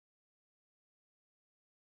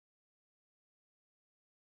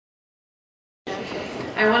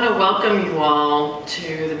I want to welcome you all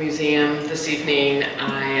to the museum this evening.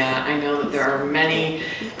 I know that there are many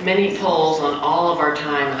polls on all of our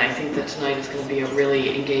time, and I think that tonight is going to be a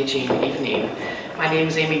really engaging evening. My name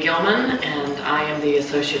is Amy Gilman, and I am the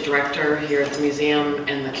Associate Director here at the museum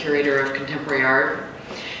and the Curator of Contemporary Art.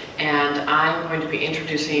 And I'm going to be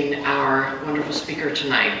introducing our wonderful speaker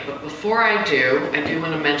tonight. But before I do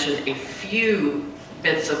want to mention a few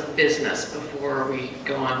bits of business before we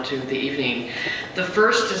go on to the evening. The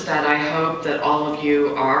first is that I hope that all of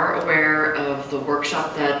you are aware of the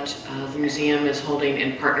workshop that the museum is holding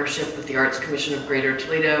in partnership with the Arts Commission of Greater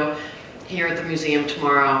Toledo here at the museum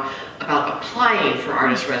tomorrow about applying for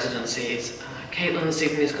artist residencies. Caitlin this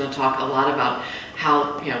evening is going to talk a lot about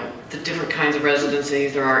how, the different kinds of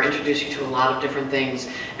residencies there are, introduce you to a lot of different things,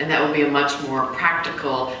 and that will be a much more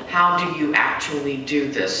practical, how do you actually do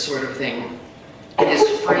this sort of thing. It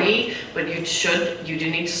is free, but you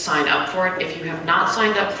do need to sign up for it. If you have not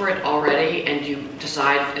signed up for it already and you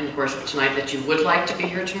decide in the course of tonight that you would like to be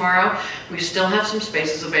here tomorrow, we still have some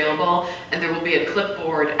spaces available, and there will be a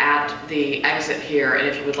clipboard at the exit here, and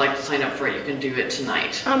if you would like to sign up for it, you can do it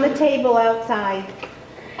tonight. On the table outside.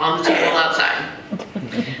 On the table outside.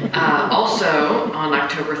 Also, on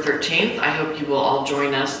October 13th, I hope you will all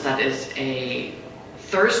join us. That is a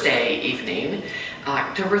Thursday evening.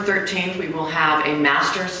 October 13th, we will have a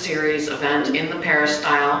Master Series event in the Paris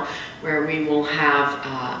style where we will have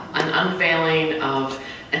an unveiling of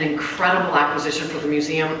an incredible acquisition for the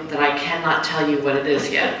museum that I cannot tell you what it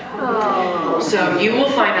is yet. Aww. So you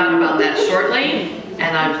will find out about that shortly,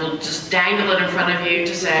 and I will just dangle it in front of you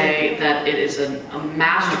to say that it is a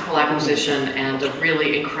masterful acquisition and a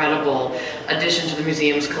really incredible addition to the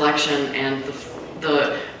museum's collection, and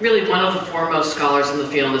really one of the foremost scholars in the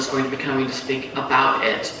field is going to be coming to speak about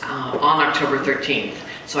it on October 13th.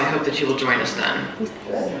 So I hope that you will join us then.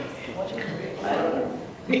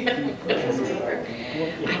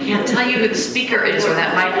 I can't tell you who the speaker is, or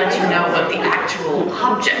that might let you know what the actual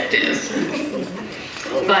object is.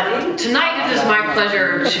 But tonight it is my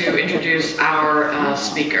pleasure to introduce our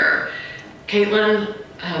speaker. Caitlin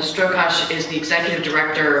Strokosch is the Executive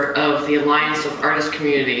Director of the Alliance of Artist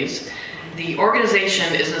Communities. The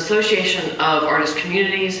organization is an association of artist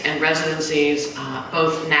communities and residencies,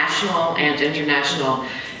 both national and international,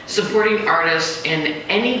 supporting artists in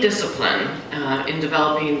any discipline in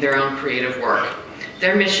developing their own creative work.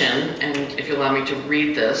 Their mission, and if you allow me to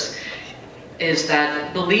read this, is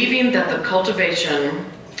that believing that the cultivation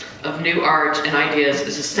of new art and ideas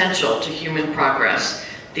is essential to human progress,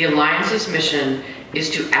 the Alliance's mission is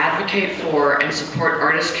to advocate for and support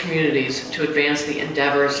artist communities to advance the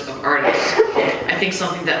endeavors of artists. I think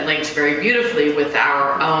something that links very beautifully with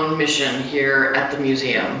our own mission here at the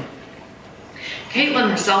museum. Caitlin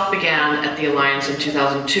herself began at the Alliance in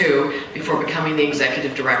 2002 before becoming the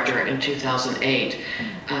executive director in 2008.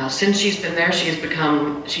 Since she's been there, she has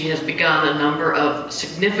begun a number of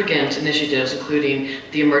significant initiatives, including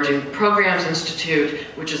the Emerging Programs Institute,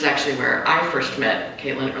 which is actually where I first met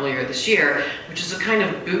Caitlin earlier this year, which is a kind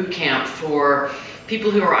of boot camp for people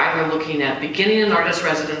who are either looking at beginning an artist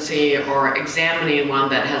residency or examining one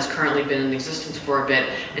that has currently been in existence for a bit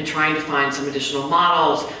and trying to find some additional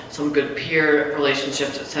models, some good peer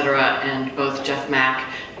relationships, etc. And both Jeff Mack,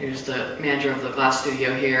 who's the manager of the Glass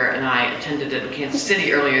Studio here, and I attended it in Kansas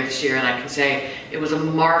City earlier this year, and I can say it was a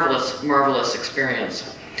marvelous, marvelous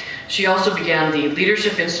experience. She also began the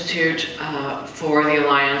Leadership Institute for the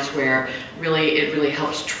Alliance, where it really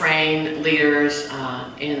helps train leaders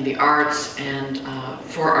in the arts and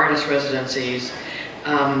for artist residencies.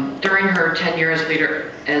 During her tenure as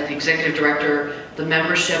the executive director, the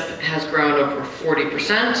membership has grown over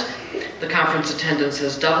 40%, the conference attendance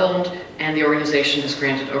has doubled, and the organization has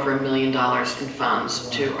granted over $1 million in funds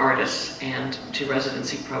to artists and to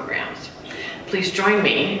residency programs. Please join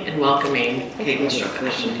me in welcoming Caitlin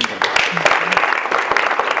Strokosch.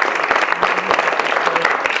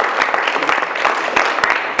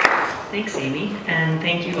 Thanks, Amy, and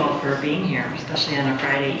thank you all for being here, especially on a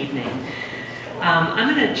Friday evening.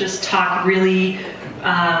 I'm going to just talk really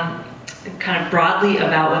kind of broadly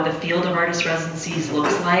about what the field of artist residencies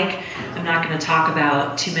looks like. I'm not going to talk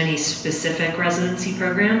about too many specific residency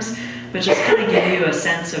programs, but just kind of give you a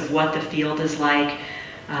sense of what the field is like,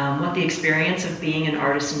 what the experience of being an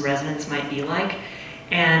artist in residence might be like,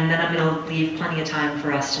 and then I'm going to leave plenty of time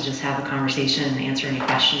for us to just have a conversation and answer any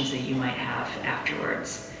questions that you might have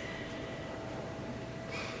afterwards.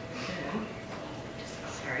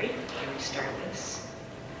 Sorry, let me restart this.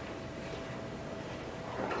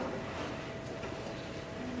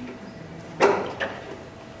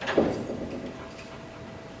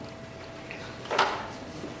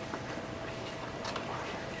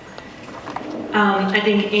 I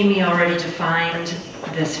think Amy already defined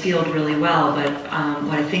this field really well, but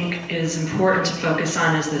what I think is important to focus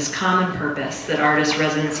on is this common purpose that artist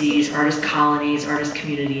residencies, artist colonies, artist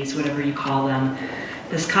communities, whatever you call them,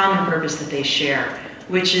 this common purpose that they share,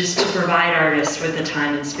 which is to provide artists with the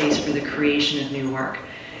time and space for the creation of new work.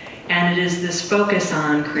 And it is this focus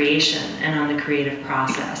on creation and on the creative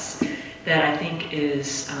process that I think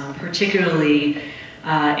is particularly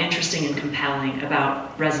interesting and compelling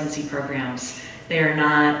about residency programs. They are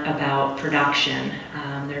not about production.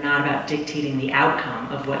 They're not about dictating the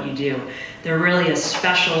outcome of what you do. They're really a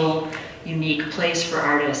special, unique place for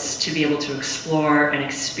artists to be able to explore and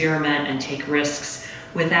experiment and take risks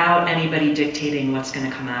without anybody dictating what's going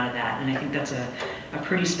to come out of that. And I think that's a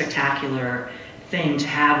pretty spectacular thing to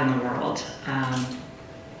have in the world.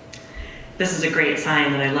 This is a great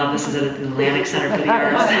sign that I love. This is at the Atlantic Center for the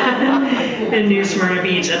Arts in New Smyrna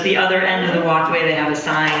Beach. At the other end of the walkway, they have a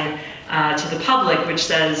sign to the public which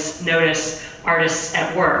says, "Notice artists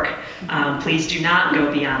at work. Please do not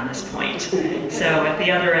go beyond this point." So at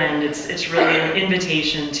the other end, it's really an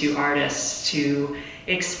invitation to artists to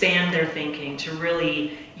expand their thinking, to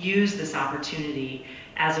really use this opportunity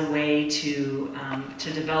as a way to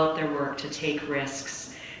develop their work, to take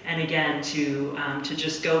risks, and again, to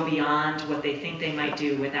just go beyond what they think they might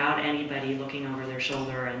do without anybody looking over their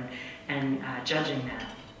shoulder and judging that.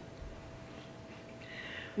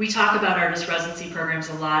 We talk about artist residency programs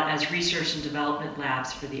a lot as research and development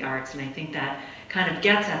labs for the arts, and I think that kind of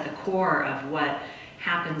gets at the core of what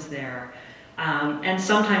happens there. And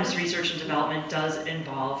sometimes research and development does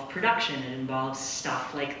involve production. It involves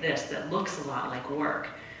stuff like this that looks a lot like work.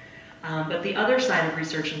 But the other side of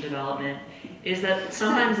research and development is that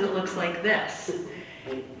sometimes it looks like this.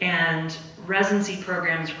 And residency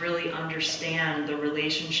programs really understand the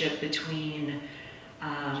relationship between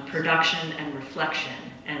production and reflection,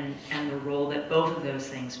 and the role that both of those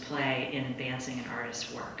things play in advancing an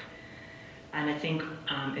artist's work. And I think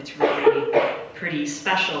it's really pretty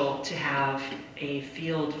special to have a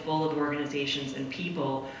field full of organizations and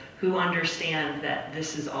people who understand that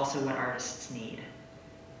this is also what artists need.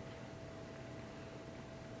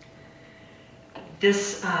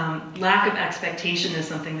 This lack of expectation is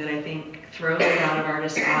something that I think throws a lot of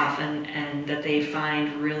artists off, and that they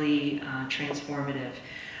find really transformative.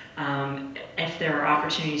 If there are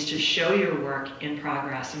opportunities to show your work in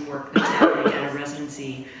progress and work that's happening at a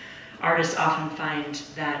residency, artists often find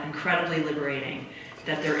that incredibly liberating,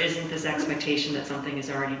 that there isn't this expectation that something is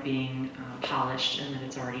already being polished and that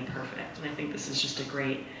it's already perfect. And I think this is just a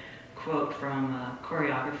great quote from a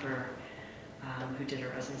choreographer who did a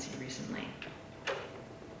residency recently.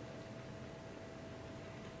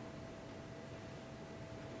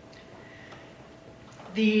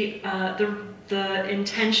 The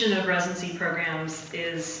intention of residency programs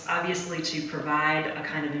is obviously to provide a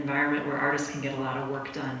kind of environment where artists can get a lot of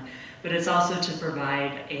work done, but it's also to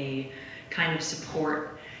provide a kind of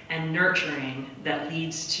support and nurturing that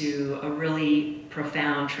leads to a really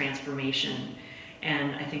profound transformation.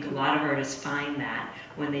 And I think a lot of artists find that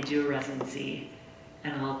when they do a residency.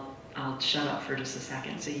 And I'll shut up for just a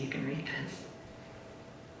second so you can read this.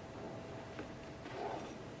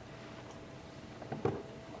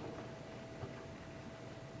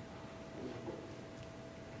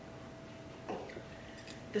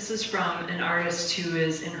 This is from an artist who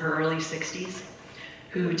is in her early 60s,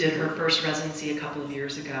 who did her first residency a couple of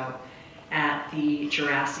years ago at the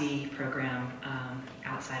Jurassic program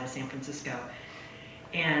outside of San Francisco.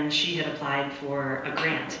 And she had applied for a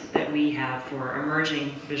grant that we have for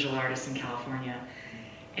emerging visual artists in California.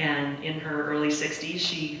 And in her early 60s,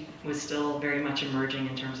 she was still very much emerging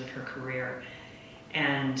in terms of her career.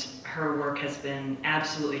 And her work has been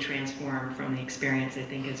absolutely transformed from the experience, I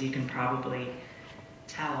think, as you can probably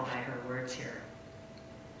tell by her words here.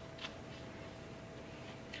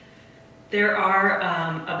 There are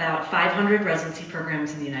about 500 residency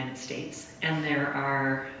programs in the United States, and there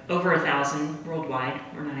are over 1,000 worldwide.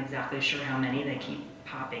 We're not exactly sure how many. They keep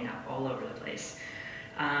popping up all over the place.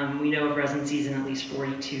 We know of residencies in at least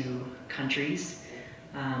 42 countries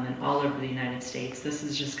and all over the United States. This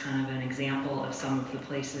is just kind of an example of some of the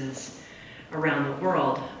places around the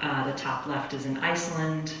world. The top left is in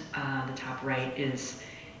Iceland, the top right is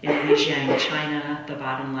in Lijiang, China, the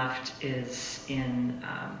bottom left is in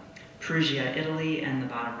Perugia, Italy, and the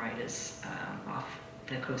bottom right is off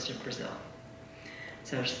the coast of Brazil.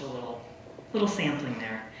 So just a little sampling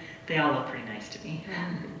there. They all look pretty nice to me.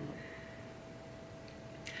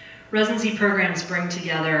 Residency programs bring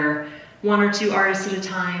together 1 or 2 artists at a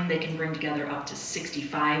time. They can bring together up to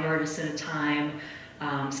 65 artists at a time.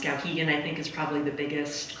 Skowhegan, I think, is probably the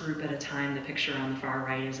biggest group at a time. The picture on the far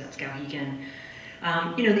right is at Skowhegan.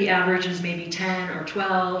 You know, the average is maybe 10 or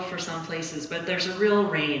 12 for some places, but there's a real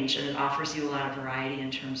range, and it offers you a lot of variety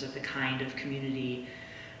in terms of the kind of community,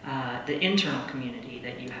 the internal community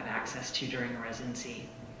that you have access to during a residency.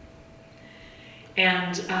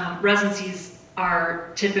 And residencies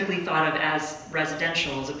are typically thought of as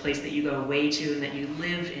residential, as a place that you go away to and that you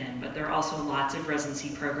live in, but there are also lots of residency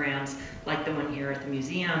programs, like the one here at the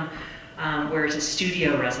museum, where it's a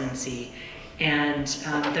studio residency. And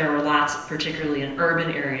there are lots, particularly in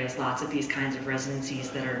urban areas, lots of these kinds of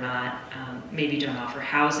residencies that are not, maybe don't offer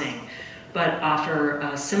housing, but offer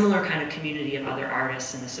a similar kind of community of other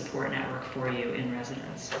artists and a support network for you in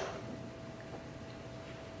residence.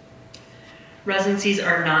 Residencies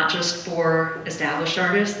are not just for established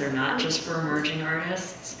artists, they're not just for emerging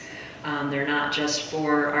artists, they're not just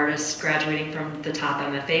for artists graduating from the top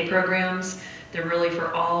MFA programs, they're really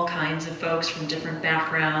for all kinds of folks from different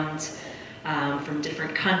backgrounds, from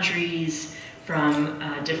different countries, from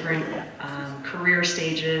different career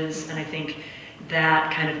stages, and I think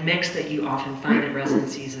that kind of mix that you often find at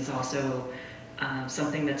residencies is also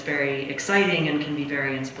something that's very exciting and can be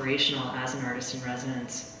very inspirational as an artist in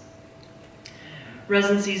residence.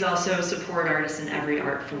 Residencies also support artists in every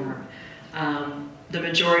art form. The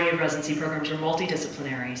majority of residency programs are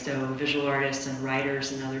multidisciplinary, so visual artists and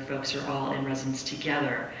writers and other folks are all in residence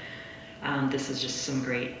together. This is just some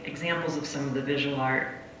great examples of some of the visual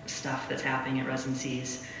art stuff that's happening at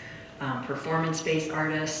residencies. Performance-based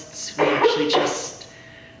artists, we actually just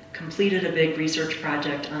completed a big research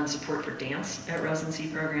project on support for dance at residency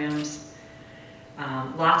programs.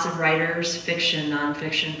 Lots of writers, fiction,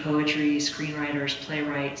 nonfiction, poetry, screenwriters,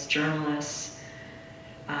 playwrights, journalists,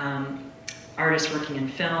 artists working in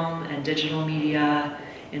film and digital media,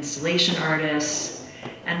 installation artists,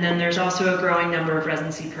 and then there's also a growing number of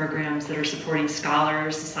residency programs that are supporting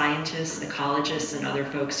scholars, scientists, ecologists, and other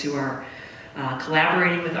folks who are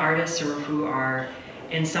collaborating with artists or who are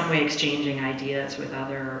in some way exchanging ideas with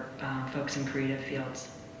other folks in creative fields.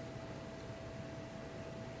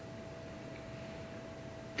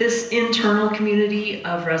 This internal community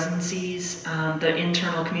of residencies, the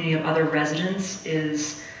internal community of other residents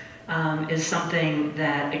is something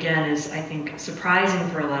that, again, is, I think, surprising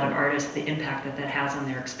for a lot of artists, the impact that that has on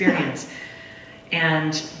their experience.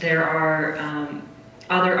 And there are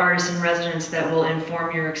other artists in residence that will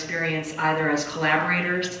inform your experience either as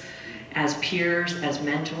collaborators, as peers, as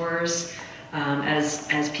mentors,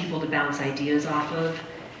 as people to bounce ideas off of.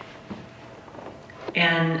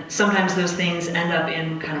 And sometimes those things end up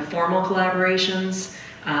in kind of formal collaborations.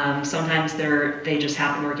 Sometimes they just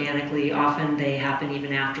happen organically. Often they happen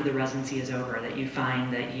even after the residency is over, that you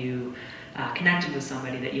find that you connected with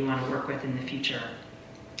somebody that you want to work with in the future.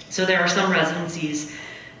 So there are some residencies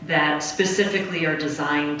that specifically are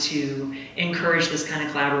designed to encourage this kind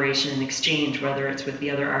of collaboration and exchange, whether it's with the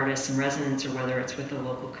other artists in residence or whether it's with the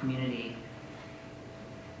local community.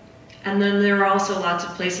 And then there are also lots of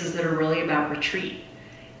places that are really about retreat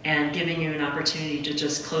and giving you an opportunity to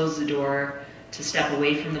just close the door, to step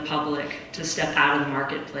away from the public, to step out of the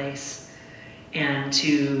marketplace, and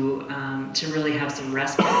to really have some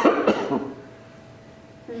respite.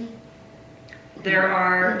 There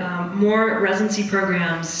are more residency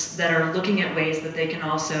programs that are looking at ways that they can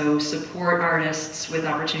also support artists with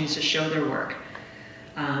opportunities to show their work.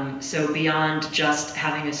 So beyond just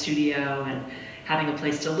having a studio and having a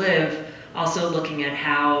place to live, also looking at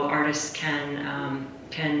how artists can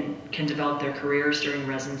develop their careers during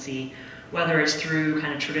residency, whether it's through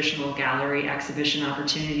kind of traditional gallery exhibition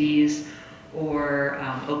opportunities, or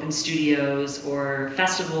open studios, or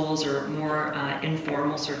festivals, or more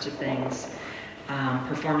informal sorts of things,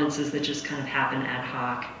 performances that just kind of happen ad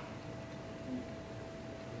hoc.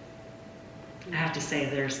 I have to say,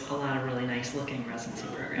 there's a lot of really nice looking residency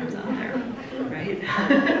programs out there, right?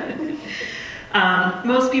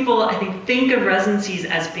 Most people, I think of residencies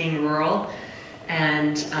as being rural,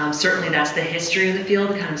 and certainly that's the history of the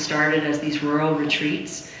field. It kind of started as these rural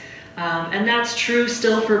retreats. And that's true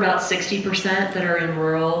still for about 60% that are in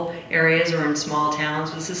rural areas or in small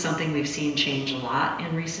towns. This is something we've seen change a lot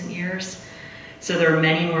in recent years. So there are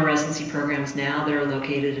many more residency programs now that are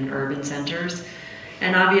located in urban centers.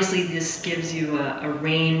 And obviously this gives you a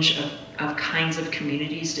range of kinds of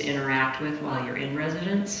communities to interact with while you're in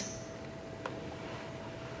residence.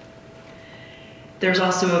 There's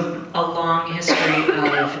also a long history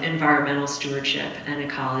of environmental stewardship and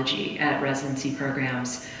ecology at residency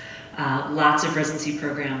programs. Lots of residency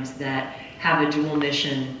programs that have a dual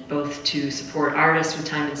mission, both to support artists with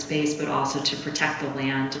time and space, but also to protect the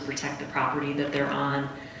land, to protect the property that they're on.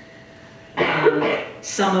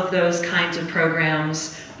 Some of those kinds of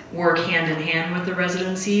programs work hand in hand with the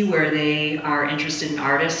residency, where they are interested in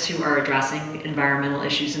artists who are addressing environmental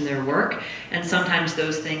issues in their work. And sometimes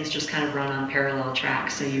those things just kind of run on parallel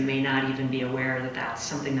tracks, so you may not even be aware that that's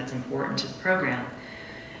something that's important to the program.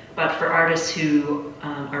 But for artists who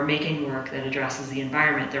are making work that addresses the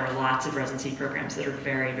environment, there are lots of residency programs that are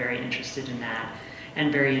very, very interested in that,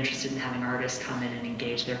 and very interested in having artists come in and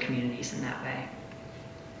engage their communities in that way.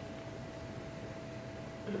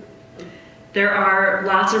 There are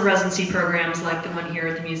lots of residency programs like the one here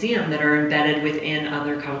at the museum that are embedded within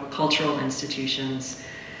other cultural institutions.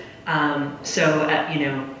 You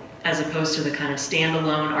know, as opposed to the kind of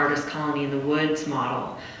standalone artist colony in the woods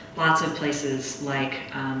model, lots of places like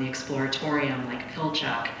the Exploratorium, like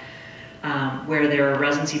Pilchuck, where there are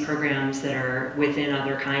residency programs that are within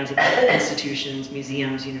other kinds of institutions,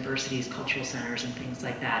 museums, universities, cultural centers, and things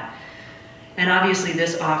like that. And obviously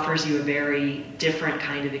this offers you a very different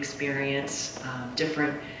kind of experience,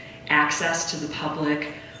 different access to the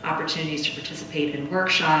public, opportunities to participate in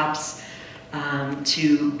workshops,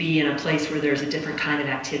 to be in a place where there's a different kind of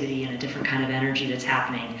activity and a different kind of energy that's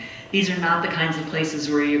happening. These are not the kinds of places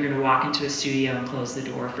where you're going to walk into a studio and close the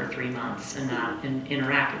door for 3 months and not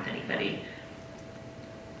interact with anybody.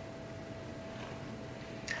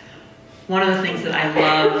 One of the things that I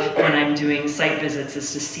love when I'm doing site visits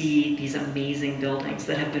is to see these amazing buildings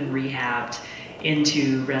that have been rehabbed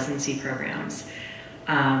into residency programs.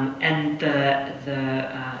 And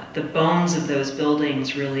the bones of those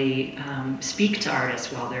buildings really speak to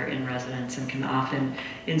artists while they're in residence and can often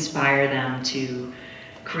inspire them to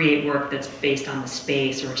create work that's based on the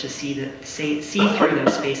space, or to see through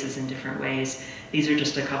those spaces in different ways. These are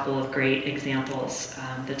just a couple of great examples.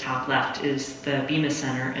 The top left is the Bemis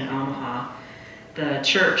Center in Omaha. The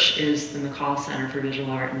church is the McCall Center for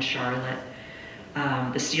Visual Art in Charlotte.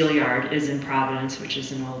 The Steel Yard is in Providence, which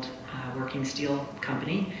is an old working steel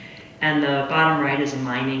company. And the bottom right is a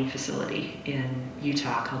mining facility in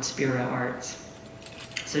Utah called Spiro Arts.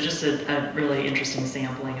 So just a really interesting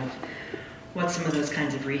sampling of what some of those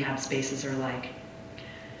kinds of rehab spaces are like.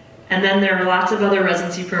 And then there are lots of other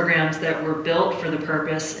residency programs that were built for the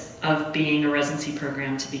purpose of being a residency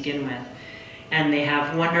program to begin with. And they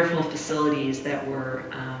have wonderful facilities that were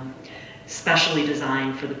specially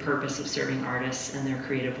designed for the purpose of serving artists and their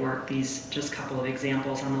creative work. These, just a couple of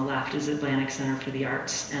examples. On the left is Atlantic Center for the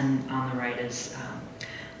Arts, and on the right is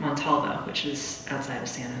Montalvo, which is outside of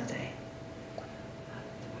San Jose.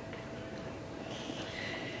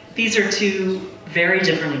 These are two very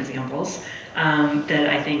different examples that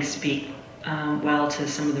I think speak well to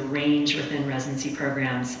some of the range within residency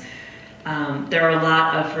programs. There are a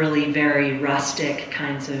lot of really very rustic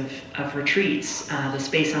kinds of retreats. The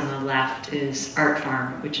space on the left is Art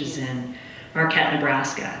Farm, which is in Marquette,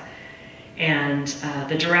 Nebraska. And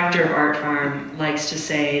the director of Art Farm likes to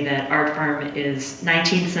say that Art Farm is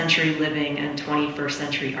 19th century living and 21st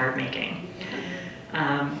century art making.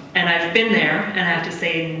 And I've been there, and I have to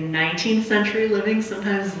say 19th century living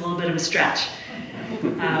sometimes is a little bit of a stretch.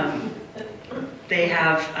 They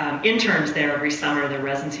have interns there every summer. Their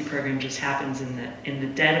residency program just happens in the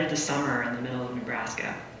dead of the summer in the middle of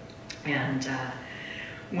Nebraska. And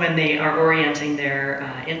when they are orienting their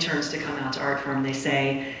interns to come out to Art Farm, they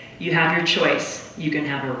say, you have your choice. You can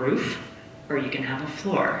have a roof, or you can have a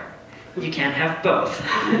floor. You can't have both.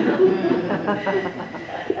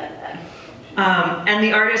 And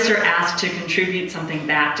the artists are asked to contribute something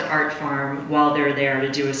back to Art Farm while they're there,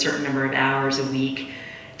 to do a certain number of hours a week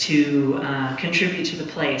to contribute to the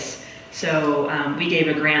place. So we gave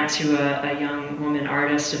a grant to a young woman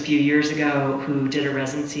artist a few years ago who did a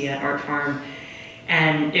residency at Art Farm.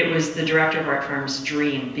 And it was the director of Art Farm's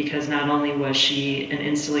dream, because not only was she an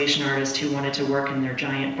installation artist who wanted to work in their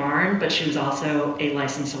giant barn, but she was also a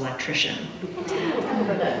licensed electrician.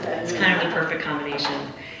 It's kind of the perfect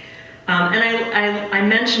combination. And I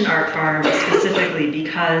mentioned Art Farm specifically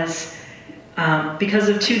because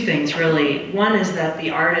of two things, really. One is that the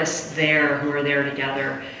artists there who are there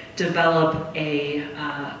together develop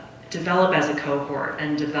as a cohort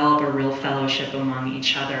and develop a real fellowship among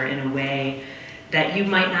each other in a way that you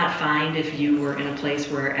might not find if you were in a place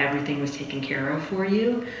where everything was taken care of for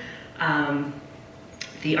you.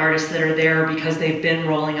 The artists that are there, because they've been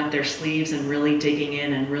rolling up their sleeves and really digging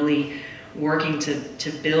in and really working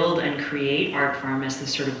to build and create Art Farm as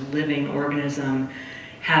this sort of living organism,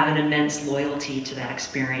 have an immense loyalty to that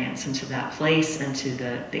experience and to that place and to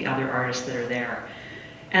the other artists that are there.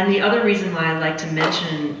 And the other reason why I like to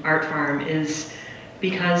mention Art Farm is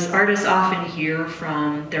because artists often hear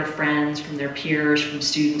from their friends, from their peers, from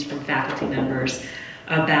students, from faculty members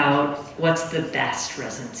about what's the best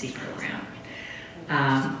residency program.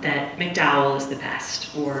 that McDowell is the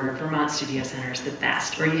best, or Vermont Studio Center is the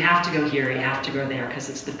best, or you have to go here, you have to go there because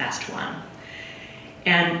it's the best one.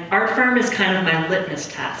 And Art Farm is kind of my litmus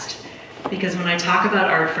test, because when I talk about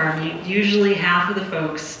Art Farm, usually half of the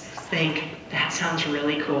folks think, that sounds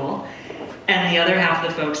really cool, and the other half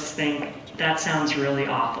of the folks think, that sounds really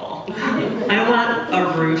awful. I want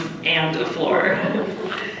a roof and a floor.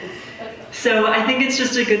 So I think it's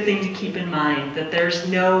just a good thing to keep in mind that there's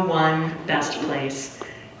no one best place.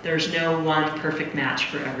 There's no one perfect match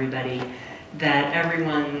for everybody. That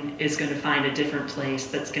everyone is going to find a different place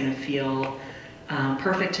that's going to feel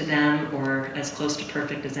perfect to them, or as close to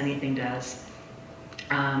perfect as anything does.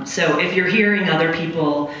 So if you're hearing other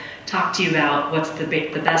people talk to you about what's the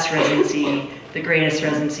best residency, the greatest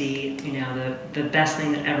residency, you know, the best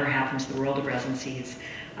thing that ever happened to the world of residencies,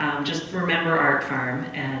 just remember Art Farm,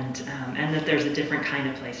 and that there's a different kind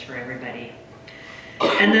of place for everybody.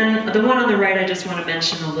 And then the one on the right I just want to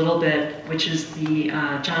mention a little bit, which is the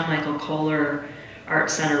John Michael Kohler Art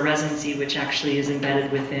Center residency, which actually is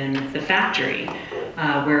embedded within the factory,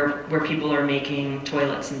 where people are making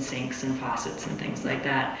toilets and sinks and faucets and things like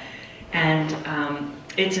that. And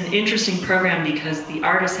it's an interesting program because the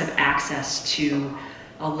artists have access to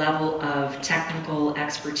a level of technical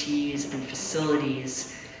expertise and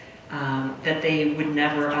facilities that they would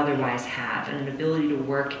never otherwise have, and an ability to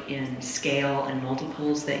work in scale and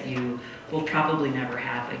multiples that you will probably never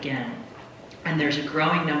have again. And there's a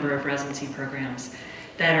growing number of residency programs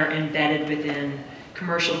that are embedded within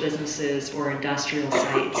commercial businesses or industrial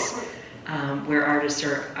sites where artists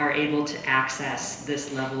are able to access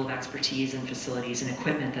this level of expertise and facilities and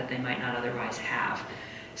equipment that they might not otherwise have.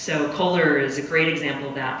 So Kohler is a great example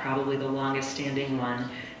of that, probably the longest standing one.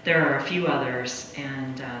 There are a few others,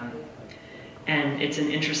 and it's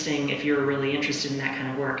an interesting, if you're really interested in that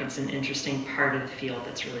kind of work, it's an interesting part of the field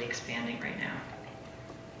that's really expanding right now.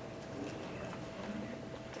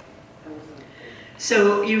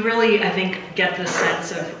 So you really, I think, get the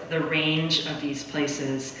sense of the range of these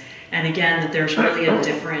places. And again, that there's really a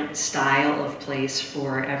different style of place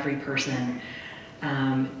for every person.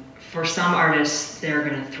 For some artists, they're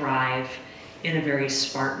going to thrive in a very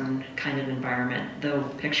Spartan kind of environment. The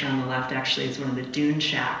picture on the left actually is one of the dune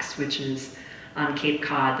shacks, which is on Cape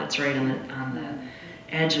Cod, that's right on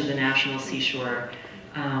the edge of the national seashore.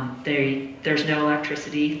 There's no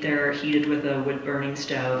electricity. They're heated with a wood-burning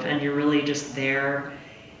stove, and you're really just there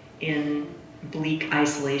in bleak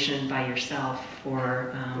isolation by yourself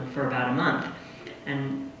for about a month.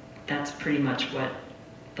 And that's pretty much what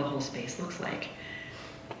the whole space looks like.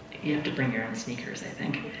 You have to bring your own sneakers, I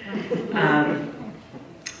think.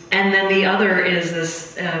 And then the other is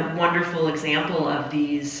this wonderful example of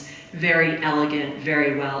these very elegant,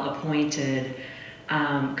 very well-appointed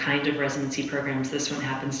kind of residency programs. This one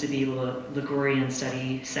happens to be Ligurian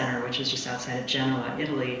Study Center, which is just outside of Genoa,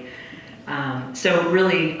 Italy. So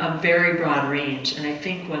really a very broad range. And I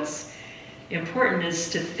think what's important is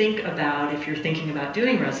to think about, if you're thinking about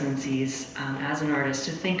doing residencies as an artist,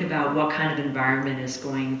 to think about what kind of environment is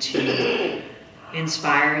going to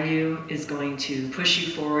inspire you, is going to push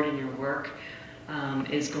you forward in your work,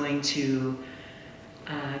 is going to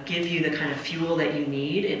give you the kind of fuel that you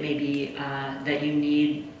need. It may be that you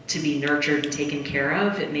need to be nurtured and taken care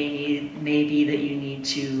of. It may be that you need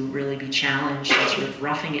to really be challenged and sort of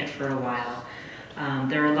roughing it for a while.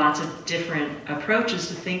 There are lots of different approaches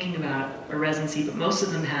to thinking about a residency, but most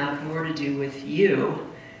of them have more to do with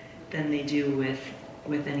you than they do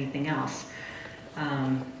with anything else.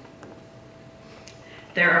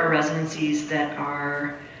 There are residencies that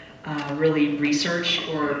are really research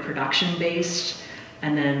or production based,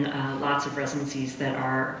 and then lots of residencies that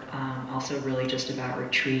are also really just about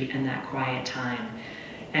retreat and that quiet time.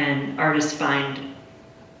 And artists find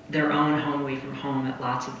their own home away from home at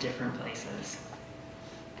lots of different places.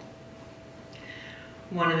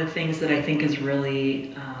 One of the things that I think is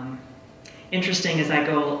really interesting as I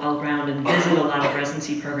go around and visit a lot of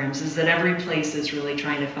residency programs is that every place is really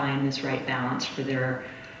trying to find this right balance for their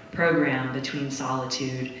program between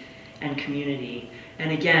solitude and community.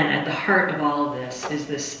 And again, at the heart of all of this is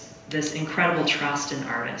this incredible trust in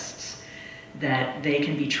artists, that they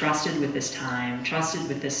can be trusted with this time, trusted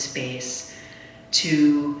with this space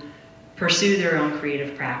to pursue their own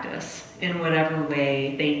creative practice in whatever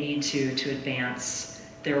way they need to advance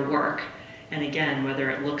their work. And again, whether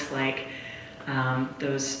it looks like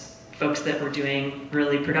those folks that were doing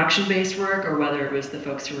really production-based work, or whether it was the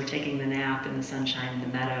folks who were taking the nap in the sunshine in the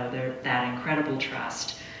meadow, that incredible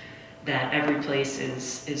trust that every place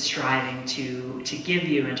is striving to give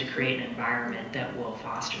you and to create an environment that will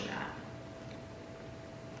foster that.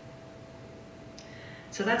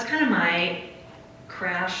 So that's kind of my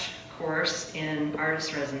crash course in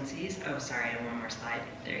artist residencies. Oh, sorry, I have one more slide.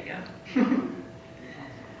 There you go.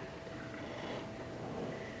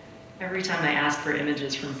 Every time I ask for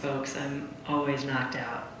images from folks, I'm always knocked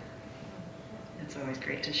out. It's always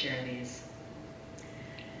great to share these.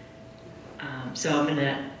 So I'm going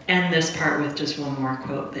to end this part with just one more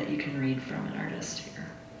quote that you can read from an artist here.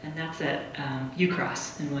 And that's at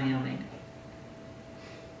UCross in Wyoming.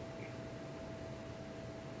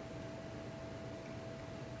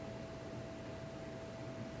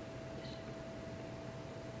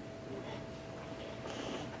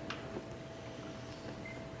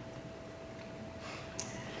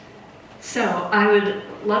 So I would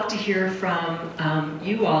love to hear from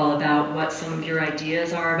you all about what some of your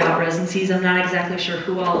ideas are about residencies. I'm not exactly sure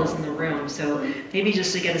who all is in the room, so maybe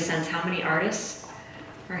just to get a sense, how many artists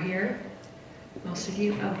are here? Most of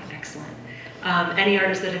you? Oh, excellent. Any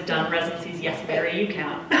artists that have done residencies? Yes, Mary, you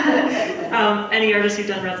count. Any artists who've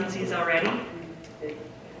done residencies already?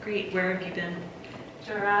 Great. Where have you been?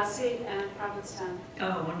 Taurasi and Provincetown.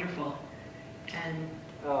 Oh, wonderful. And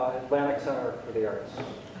Atlantic Center for the Arts.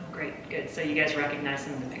 oh, great, good. So you guys recognize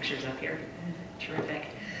some of the pictures up here. Terrific.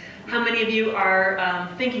 How many of you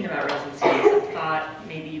are thinking about residencies and thought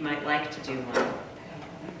maybe you might like to do one?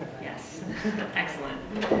 Yes, excellent.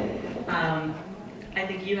 I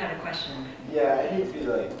think you had a question. Yeah, I hate to be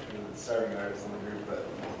like the starting artist in the group, but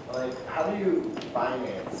like, how do you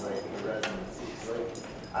finance like the residencies? Like,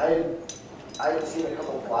 I had seen a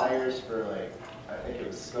couple flyers for like, I think it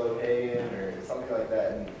was Skohagen or something like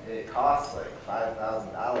that, and it cost like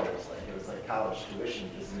 $5,000. Like it was like college tuition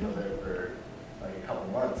just to go there for like a couple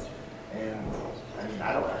months. And I mean,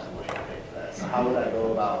 I don't have the money to pay for that. So how would I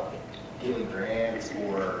go about getting grants,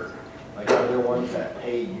 or like are there ones that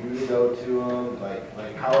pay you to go to them?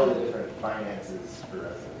 Like how are the different finances for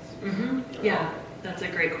residents? Mm-hmm. Yeah, that's a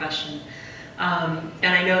great question. And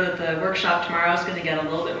I know that the workshop tomorrow is going to get a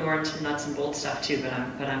little bit more into nuts and bolts stuff too,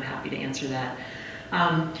 but I'm happy to answer that.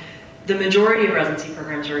 The majority of residency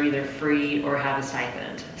programs are either free or have a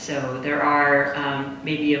stipend. So there are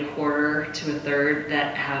maybe a quarter to a third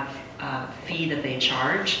that have a fee that they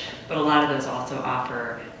charge, but a lot of those also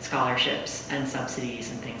offer scholarships and subsidies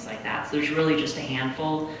and things like that. So there's really just a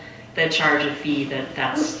handful that charge a fee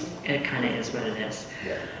it kind of is what it is.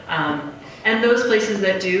 Yeah. And those places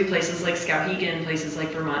that do, places like Skowhegan, places like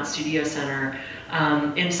Vermont Studio Center,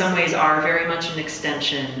 in some ways are very much an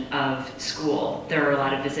extension of school. There are a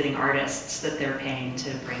lot of visiting artists that they're paying to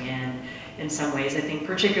bring in some ways. I think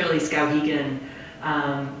particularly Skowhegan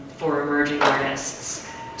for emerging artists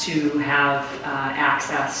to have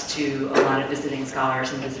access to a lot of visiting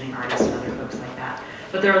scholars and visiting artists and other folks like that.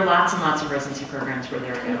 But there are lots and lots of residency programs where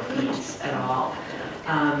there are no fees at all.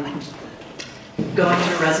 Going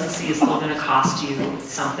to a residency is still going to cost you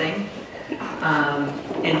something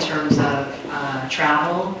in terms of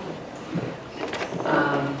travel,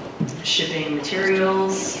 shipping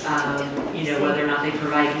materials, whether or not they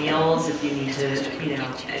provide meals, if you need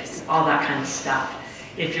to, all that kind of stuff.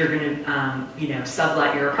 If you're going to,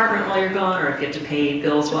 sublet your apartment while you're gone, or if you have to pay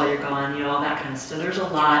bills while you're gone, all that kind of stuff. There's a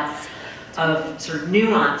lot of sort of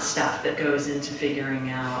nuanced stuff that goes into figuring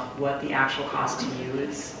out what the actual cost to you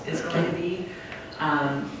is going to be.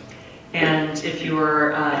 And if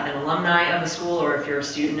you're an alumni of a school, or if you're a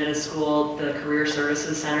student at a school, the career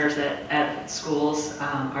services centers at schools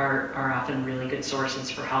are often really good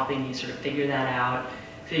sources for helping you sort of figure that out,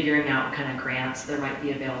 figuring out what kind of grants there might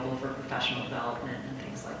be available for professional development and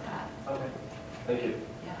things like that. Okay. Thank you.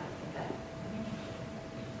 Yeah, you bet.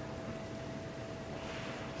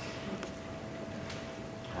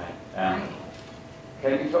 Hi.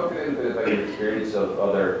 Can you talk a little bit about your experience of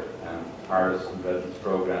other artists and residence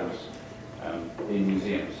programs in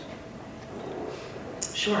museums?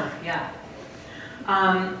 Sure, yeah.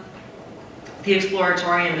 The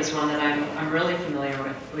Exploratorium is one that I'm really familiar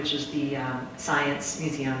with, which is the Science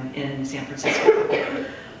Museum in San Francisco.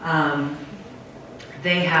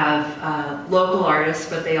 They have local artists,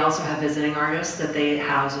 but they also have visiting artists that they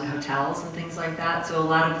house in hotels and things like that. So a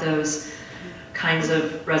lot of those kinds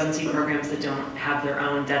of residency programs that don't have their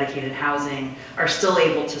own dedicated housing are still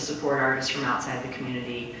able to support artists from outside the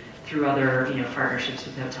community through other partnerships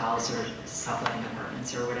with hotels or subletting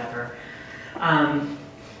apartments or whatever.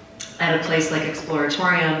 At a place like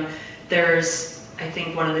Exploratorium, there's, I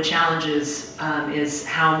think one of the challenges is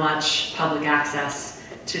how much public access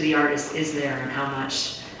to the artist is there, and how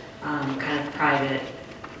much kind of private,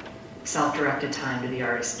 self-directed time do the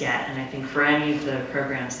artists get. And I think for any of the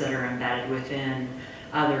programs that are embedded within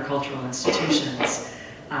other cultural institutions,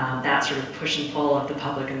 that sort of push and pull of the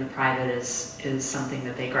public and the private is something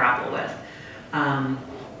that they grapple with.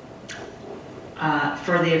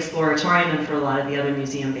 for the Exploratorium and for a lot of the other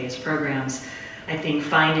museum-based programs, I think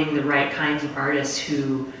finding the right kinds of artists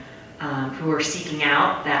who are seeking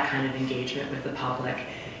out that kind of engagement with the public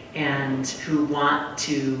and who want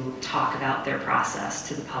to talk about their process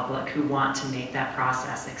to the public, who want to make that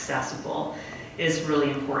process accessible, is a really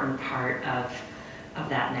important part of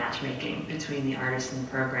that matchmaking between the artist and the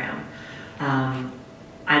program.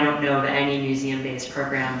 I don't know of any museum-based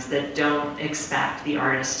programs that don't expect the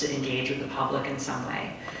artist to engage with the public in some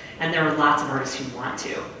way. And there are lots of artists who want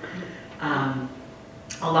to.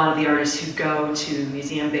 A lot of the artists who go to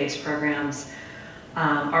museum-based programs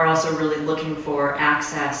are also really looking for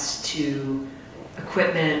access to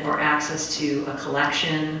equipment or access to a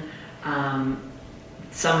collection,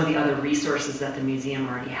 some of the other resources that the museum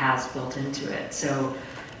already has built into it. So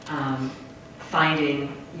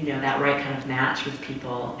finding that right kind of match with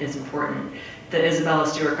people is important. The Isabella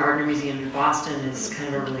Stewart Gardner Museum in Boston is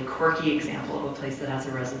kind of a really quirky example of a place that has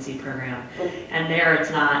a residency program. And there it's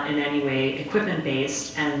not in any way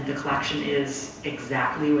equipment-based, and the collection is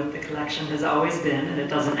exactly what the collection has always been, and it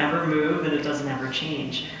doesn't ever move, and it doesn't ever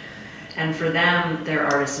change. And for them, their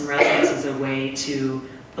Artists in Residence is a way to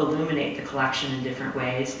illuminate the collection in different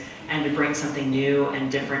ways and to bring something new and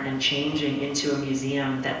different and changing into a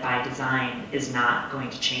museum that by design is not going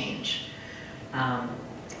to change.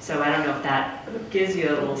 So I don't know if that gives you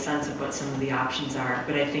a little sense of what some of the options are,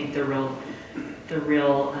 but I think the real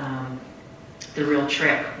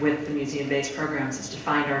trick with the museum-based programs is to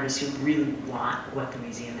find artists who really want what the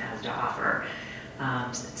museum has to offer.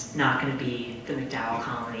 So it's not going to be the McDowell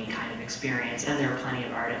Colony kind of experience, and there are plenty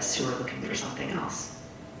of artists who are looking for something else.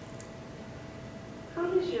 How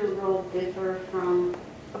does your role differ from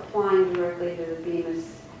applying directly to the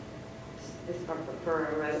Bemis for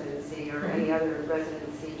a residency or any other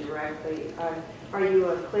residency directly? Are you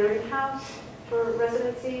a clearinghouse for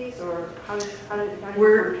residencies, or how do you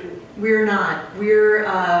function? We're not.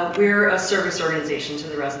 We're a service organization to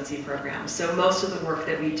the residency program. So most of the work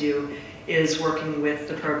that we do is working with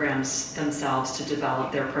the programs themselves to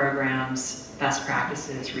develop their programs, best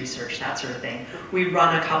practices, research, that sort of thing. We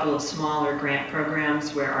run a couple of smaller grant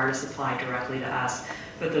programs where artists apply directly to us,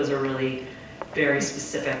 but those are really very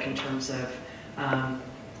specific in terms of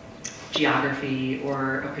geography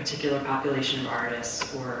or a particular population of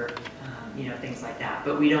artists, or things like that.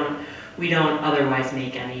 But we don't otherwise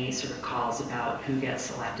make any sort of calls about who gets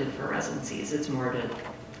selected for residencies. It's more to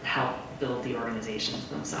help build the organizations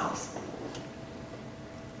themselves.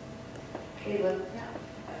 Caitlin?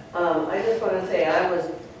 I just want to say I was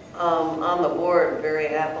on the board very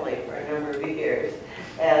happily for a number of years,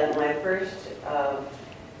 and my first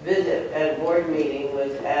visit at a board meeting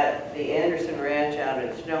was at the Anderson Ranch out in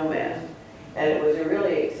Snowmass, and it was a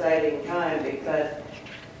really exciting time because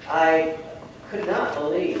I could not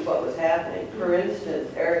believe what was happening. For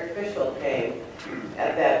instance, Eric Fischel came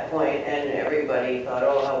at that point, and everybody thought,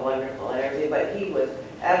 oh, how wonderful and everything, but he was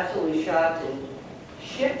absolutely shocked and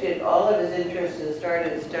shifted all of his interests and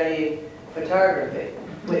started studying photography.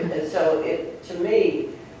 And so to me,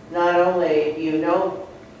 not only you don't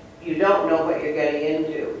know what you're getting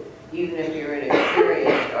into, even if you're an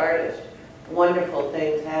experienced artist, wonderful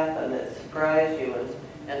things happen that surprise you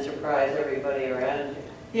and surprise everybody around you.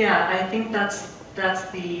 Yeah, I think that's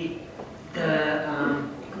the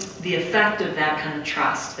effect of that kind of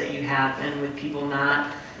trust that you have, and with people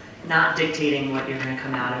not dictating what you're going to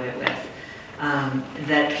come out of it with,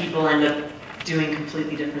 that people end up doing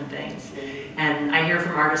completely different things. And I hear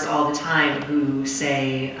from artists all the time who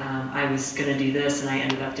say, I was going to do this and I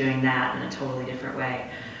ended up doing that in a totally different way.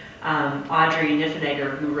 Audrey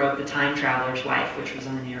Niffenegger, who wrote The Time Traveler's Wife, which was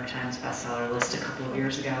on the New York Times bestseller list a couple of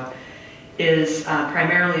years ago, is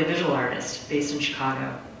primarily a visual artist based in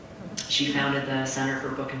Chicago. She founded the Center for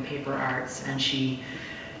Book and Paper Arts, and she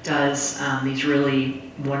does these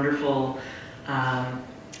really wonderful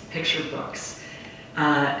picture books.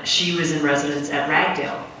 She was in residence at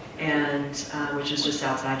Ragdale, and which is just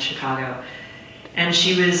outside Chicago. And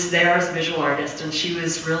she was there as a visual artist, and she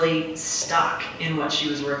was really stuck in what she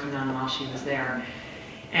was working on while she was there.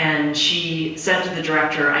 And she said to the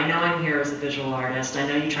director, I know I'm here as a visual artist. I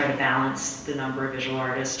know you try to balance the number of visual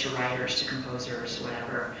artists to writers, to composers,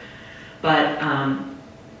 whatever. But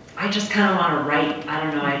I just kind of want to write. I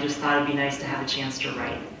don't know, I just thought it'd be nice to have a chance to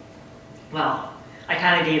write. Well, I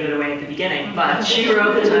kind of gave it away at the beginning, but she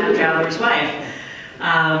wrote The Time Traveler's Wife,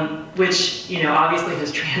 which obviously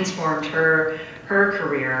has transformed her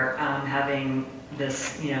career, having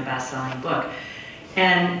this best-selling book.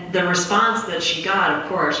 And the response that she got, of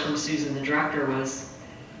course, from Susan, the director, was,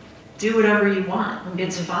 do whatever you want.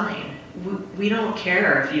 It's fine. We don't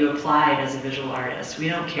care if you applied as a visual artist. We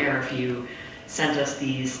don't care if you sent us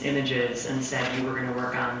these images and said you were going to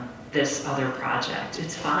work on this other project.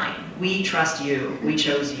 It's fine. We trust you. We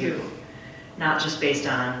chose you. Not just based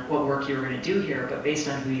on what work you were going to do here, but based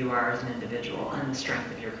on who you are as an individual and the strength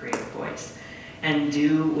of your creative voice. And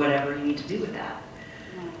do whatever you need to do with that.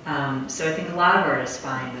 So I think a lot of artists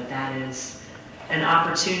find that that is an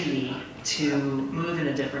opportunity to move in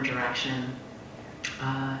a different direction,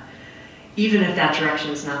 even if that direction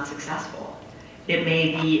is not successful. It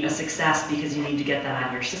may be a success because you need to get that out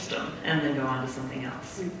of your system and then go on to something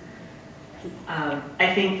else.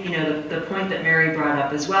 I think, you know, the point that Mary brought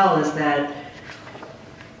up as well is that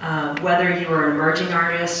whether you are an emerging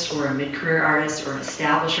artist or a mid-career artist or an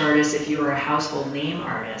established artist, if you are a household name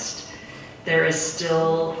artist, there is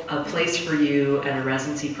still a place for you at a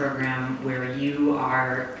residency program where you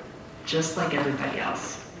are just like everybody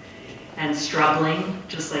else and struggling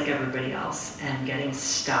just like everybody else and getting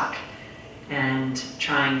stuck and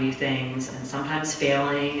trying new things and sometimes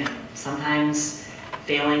failing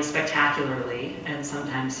spectacularly and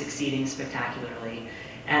sometimes succeeding spectacularly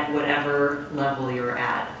at whatever level you're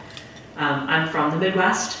at. I'm from the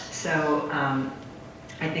Midwest, so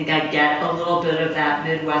I think I get a little bit of that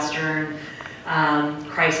Midwestern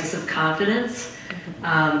crisis of confidence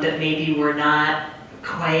that maybe we're not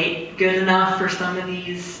quite good enough for some of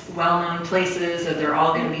these well-known places, that they're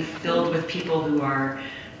all going to be filled with people who are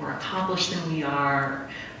more accomplished than we are.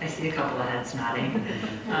 I see a couple of heads nodding.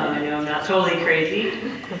 I know I'm not totally crazy.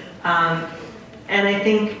 And I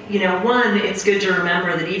think, you know, one, it's good to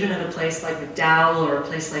remember that even at a place like McDowell or a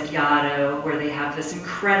place like Yaddo, where they have this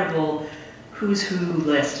incredible who's who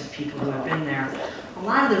list of people who have been there, a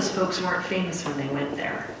lot of those folks weren't famous when they went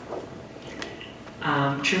there.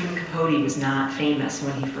 Truman Capote was not famous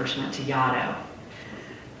when he first went to Yaddo.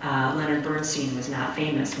 Leonard Bernstein was not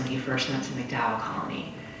famous when he first went to McDowell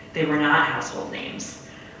Colony. They were not household names.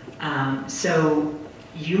 So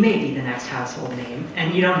you may be the next household name,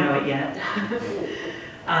 and you don't know it yet.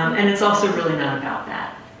 And it's also really not about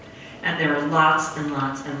that. And there are lots and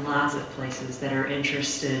lots and lots of places that are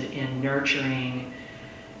interested in nurturing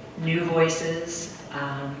new voices,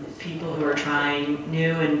 people who are trying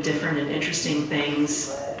new and different and interesting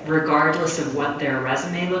things, regardless of what their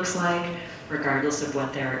resume looks like, regardless of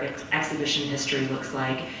what their exhibition history looks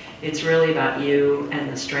like. It's really about you and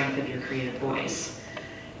the strength of your creative voice.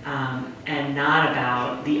 And not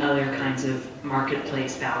about the other kinds of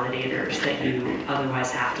marketplace validators that you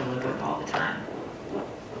otherwise have to live with all the time.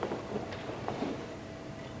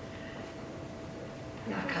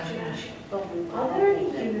 Are there any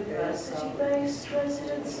university-based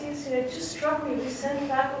residencies? You know, it just struck me, we send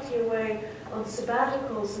faculty away on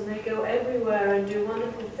sabbaticals and they go everywhere and do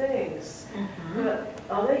wonderful things. But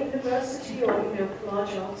are there university or, you know,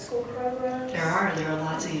 large art school programs? There are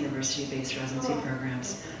lots of university-based residency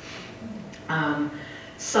programs.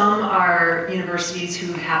 Some are universities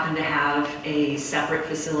who happen to have a separate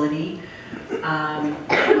facility.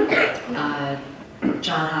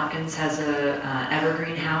 John Hopkins has a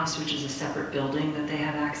Evergreen House, which is a separate building that they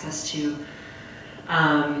have access to.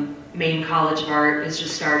 Maine College of Art is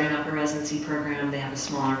just starting up a residency program. They have a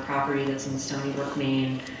smaller property that's in Stony Brook,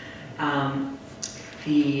 Maine.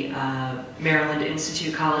 The Maryland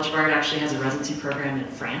Institute College of Art actually has a residency program in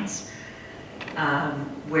France,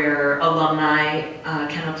 where alumni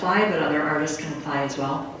can apply, but other artists can apply as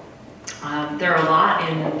well. There are a lot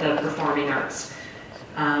in the performing arts,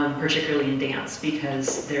 particularly in dance,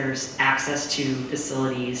 because there's access to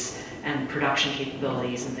facilities and production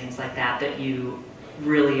capabilities and things like that that you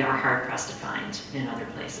really are hard-pressed to find in other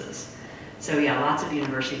places. So yeah, lots of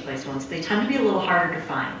university-placed ones. They tend to be a little harder to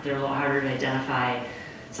find. They're a little harder to identify.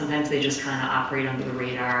 Sometimes they just kind of operate under the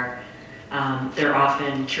radar. They're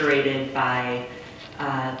often curated by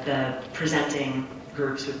the presenting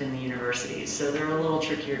groups within the universities, so they're a little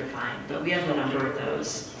trickier to find. But we have a number of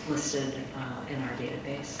those listed in our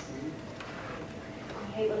database.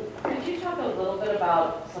 Caitlin, could you talk a little bit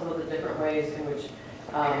about some of the different ways in which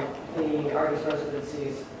the artist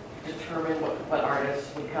residencies determine what artists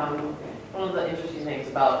become? One of the interesting things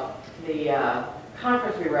about the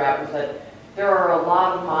conference we were at was that there are a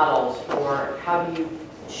lot of models for how do you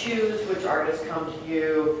choose which artists come to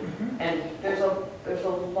you, and there's a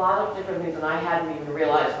lot of different things, and I hadn't even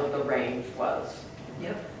realized what the range was.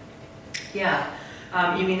 Yep. Yeah.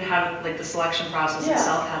 You mean how, like the selection process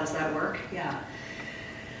itself, how does that work? Yeah.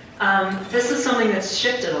 This is something that's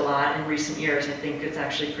shifted a lot in recent years. I think it's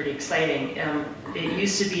actually pretty exciting. It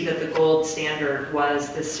used to be that the gold standard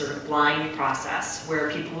was this sort of blind process where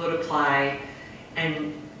people would apply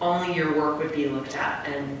and only your work would be looked at,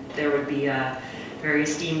 and there would be a very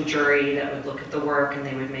esteemed jury that would look at the work and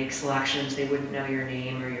they would make selections. They wouldn't know your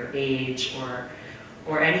name or your age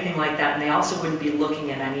or anything like that. And they also wouldn't be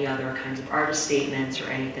looking at any other kinds of artist statements or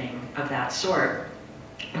anything of that sort.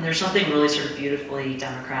 And there's something really sort of beautifully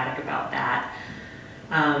democratic about that.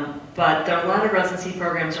 But there are a lot of residency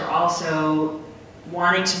programs are also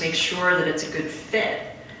wanting to make sure that it's a good fit,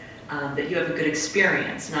 that you have a good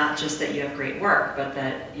experience, not just that you have great work, but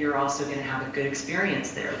that you're also going to have a good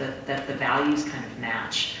experience there, that the values kind of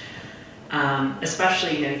match.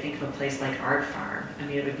 Especially, you know, you think of a place like Art Farm. I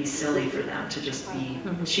mean, it would be silly for them to just be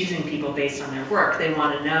choosing people based on their work. They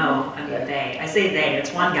want to know, I mean, I say they,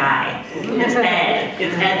 it's one guy. It's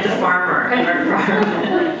Ed the farmer at Art Farm.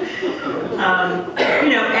 You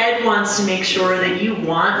know, Ed wants to make sure that you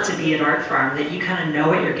want to be at Art Farm, that you kind of know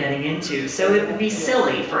what you're getting into. So it would be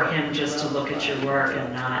silly for him just to look at your work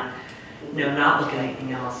and not look at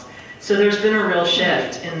anything else. So there's been a real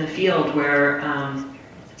shift in the field where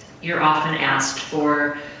you're often asked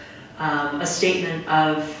for a statement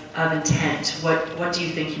of intent. What do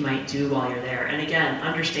you think you might do while you're there? And again,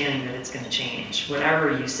 understanding that it's going to change.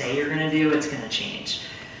 Whatever you say you're going to do, it's going to change.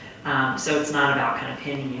 So it's not about kind of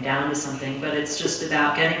pinning you down to something, but it's just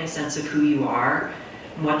about getting a sense of who you are,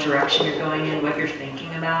 and what direction you're going in, what you're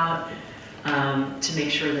thinking about, to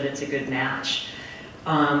make sure that it's a good match.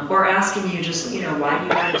 Or asking you just, you know, why do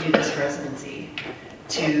you want to do this residency?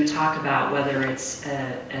 To talk about whether it's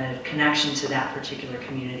a connection to that particular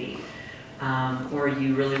community, or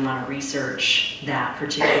you really want to research that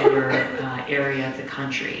particular area of the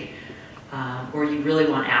country, or you really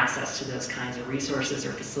want access to those kinds of resources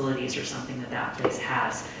or facilities or something that place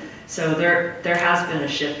has. So there has been a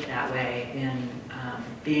shift that way in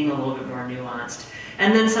being a little bit more nuanced.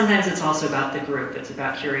 And then sometimes it's also about the group. It's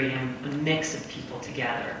about curating a mix of people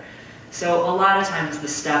together. So a lot of times the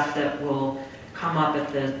stuff that will come up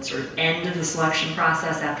at the sort of end of the selection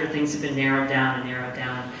process after things have been narrowed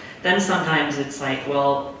down, then sometimes it's like,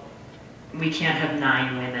 well, we can't have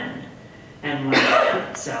 9 women and 1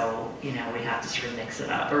 man, so, you know, we have to sort of mix it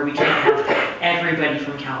up. Or we can't have everybody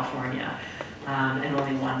from California and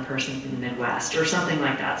only 1 person from the Midwest, or something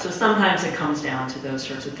like that. So sometimes it comes down to those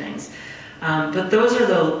sorts of things. But those are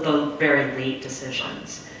the very late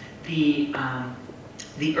decisions.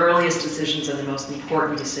 The earliest decisions and the most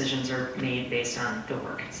important decisions are made based on the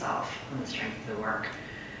work itself, on the strength of the work.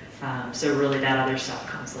 So really that other stuff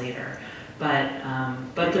comes later.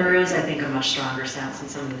 But there is, I think, a much stronger sense in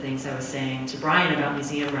some of the things I was saying to Brian about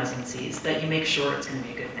museum residencies, that you make sure it's going to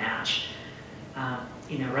be a good match.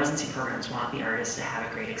 You know, residency programs want the artists to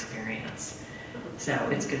have a great experience. So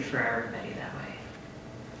it's good for everybody that way.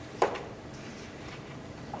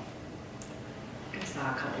 I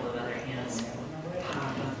saw a couple of other hands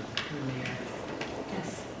pop up earlier.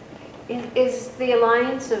 Yes? Is the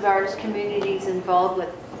Alliance of Artist Communities involved with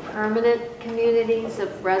permanent communities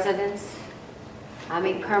of residents? I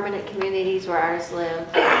mean, permanent communities where artists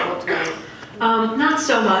live full-time? Not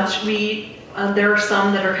so much. There are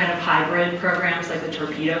some that are kind of hybrid programs, like the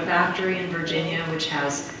Torpedo Factory in Virginia, which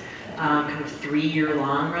has kind of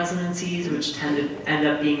 3-year-long residencies, which tend to end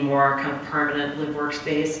up being more kind of permanent live-work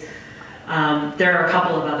space. There are a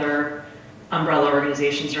couple of other umbrella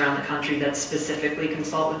organizations around the country that specifically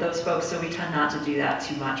consult with those folks, so we tend not to do that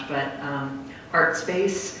too much. But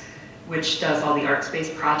ArtSpace, which does all the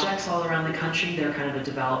ArtSpace projects all around the country, they're kind of a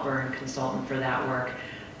developer and consultant for that work.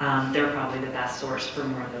 They're probably the best source for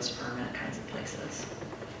more of those permanent kinds of places.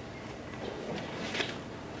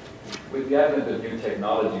 With the advent of new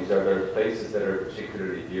technologies, are there places that are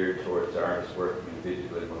particularly geared towards artists working in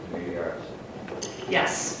digital and multimedia arts?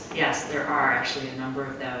 Yes, there are actually a number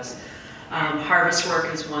of those. Harvest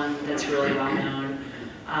Work is one that's really well known.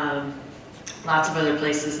 Lots of other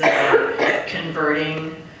places that are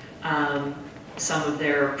converting some of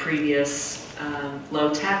their previous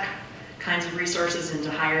low-tech kinds of resources into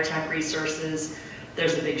higher-tech resources.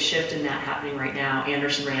 There's a big shift in that happening right now.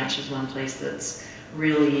 Anderson Ranch is one place that's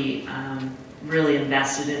really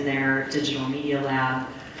invested in their digital media lab.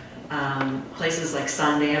 Places like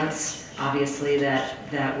Sundance, obviously,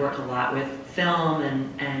 that work a lot with film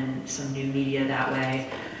and some new media that way.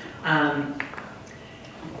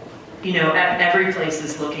 You know, every place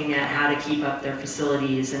is looking at how to keep up their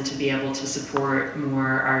facilities and to be able to support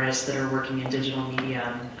more artists that are working in digital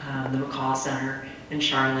media. The McCall Center in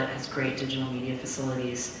Charlotte has great digital media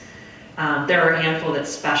facilities. There are a handful that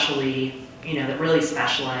that really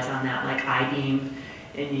specialize on that, like iBeam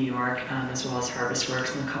in New York, as well as Harvest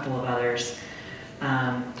Works and a couple of others.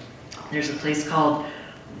 There's a place called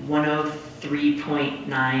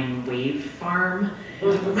 103.9 Wave Farm,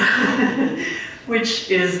 which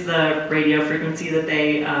is the radio frequency that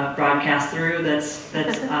they broadcast through.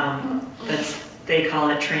 They call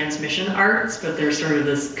it transmission arts, but they're sort of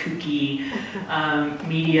this kooky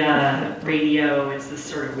media radio. It's this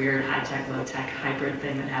sort of weird high-tech, low-tech hybrid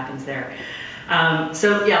thing that happens there.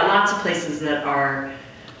 So yeah, lots of places that are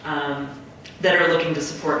looking to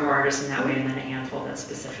support more artists in that way, and then a handful that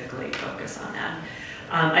specifically focus on that.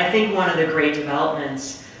 I think one of the great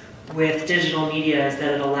developments with digital media is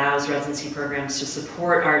that it allows residency programs to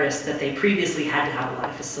support artists that they previously had to have a lot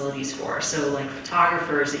of facilities for. So like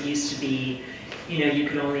photographers, it used to be, you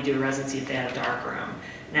could only do a residency if they had a dark room.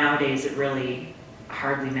 Nowadays, it really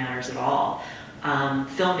hardly matters at all.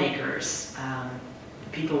 Filmmakers,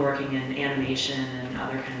 people working in animation and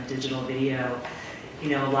other kind of digital video,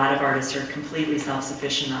 a lot of artists are completely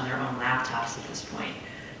self-sufficient on their own laptops at this point,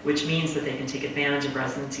 which means that they can take advantage of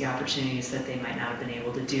residency opportunities that they might not have been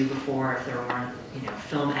able to do before if there weren't,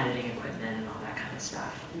 film editing equipment and all that kind of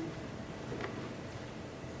stuff.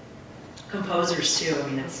 Composers too,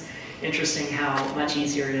 it's interesting how much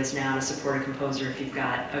easier it is now to support a composer if you've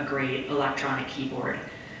got a great electronic keyboard.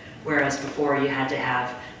 Whereas before you had to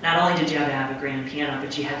have, not only did you have to have a grand piano,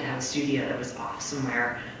 but you had to have a studio that was off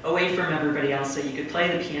somewhere, away from everybody else, so you could play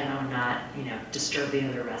the piano and not, disturb the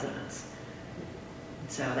other residents.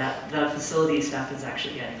 So the facility stuff is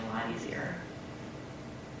actually getting a lot easier.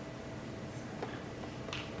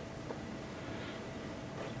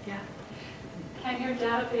 Yeah. Can your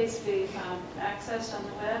database be accessed on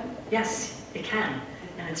the web? Yes, it can,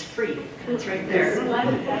 and it's free, and it's right there.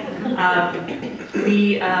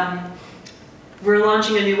 We're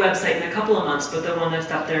launching a new website in a couple of months, but the one that's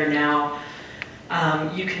up there now,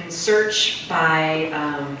 you can search by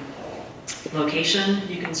location,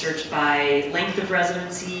 you can search by length of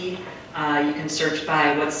residency, you can search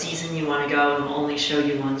by what season you want to go, and we'll only show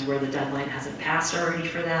you ones where the deadline hasn't passed already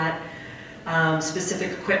for that.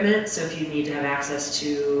 Specific equipment, so if you need to have access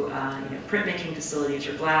to printmaking facilities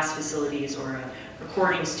or glass facilities or a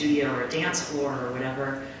recording studio or a dance floor or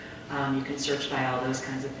whatever, you can search by all those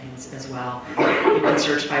kinds of things as well. You can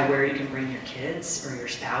search by where you can bring your kids or your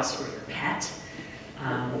spouse or your pet.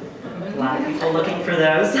 A lot of people looking for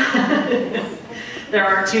those. There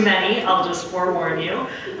aren't too many, I'll just forewarn you,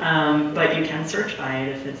 but you can search by it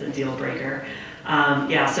if it's a deal breaker.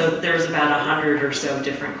 Yeah, so there's about 100 or so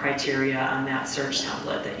different criteria on that search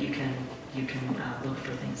template that you can look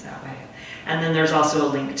for things that way. And then there's also a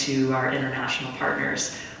link to our international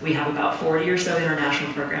partners. We have about 40 or so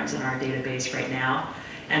international programs in our database right now,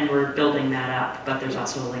 and we're building that up, but there's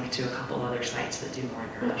also a link to a couple other sites that do more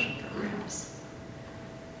international programs.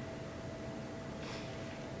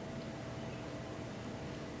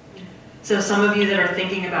 So some of you that are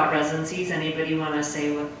thinking about residencies, anybody want to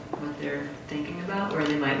say what they're thinking about, where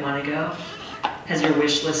they might want to go? Has your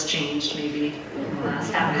wish list changed maybe in the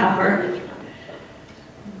last half hour?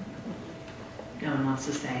 No one wants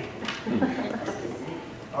to say.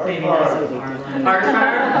 Maybe not so far. Art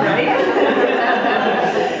Farm, right?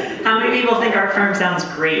 How many people think Art Farm sounds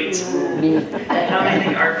great? How many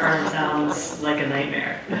think Art Farm sounds like a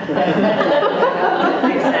nightmare?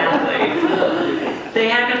 Exactly. They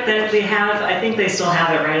have, I think they still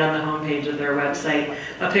have it right on the homepage of their website,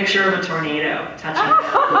 a picture of a tornado touching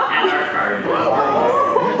at Art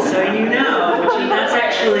Farm. So that's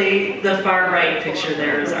actually the far right picture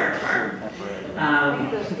there is Art Farm.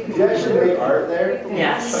 Do you actually make art there?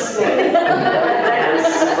 Yes. Yes.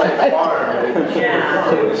 It's like farm, right?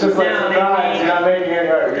 Yeah. It's just like, no, you're not making any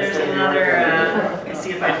art. There's another, let me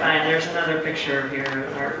see if I find, there's another picture here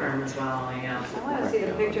of Art Farm as well. I want to see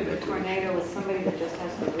the picture of the tornado with somebody that just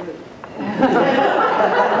has the roof.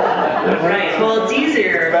 Right, well, it's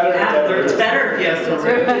easier. It's better if you have the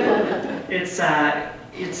roof.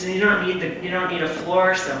 You don't need a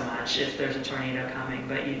floor so much if there's a tornado coming,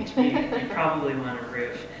 but you probably want a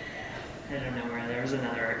roof. I don't know where there's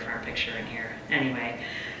another Art Farm picture in here. Anyway,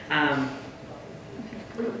 oh,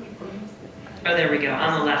 there we go,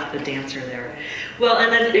 on the left, the dancer there. Well,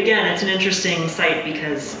 and then again, it's an interesting site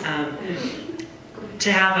because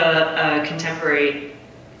to have a contemporary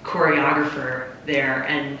choreographer there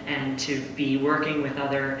and to be working with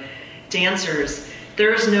other dancers,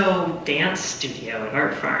 there's no dance studio at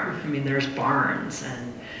Art Farm. I mean, there's barns,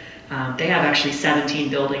 and they have actually 17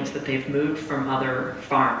 buildings that they've moved from other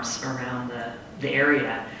farms around the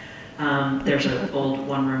area. There's an old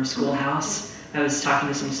one-room schoolhouse. I was talking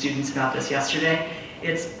to some students about this yesterday.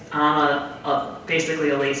 It's on basically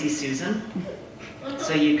a lazy Susan,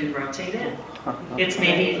 so you can rotate in. It's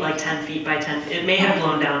maybe like 10 feet by 10 feet. It may have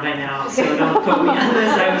blown down by now, so don't quote me on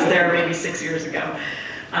this. I was there maybe 6 years ago.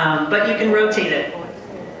 But you can rotate it.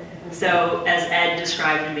 So as Ed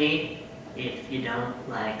described to me, if you don't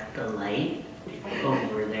like the light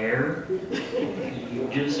over there, you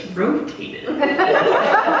just rotate it. Which I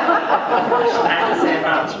have to say, I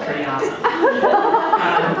thought was pretty awesome.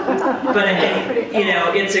 But I think, you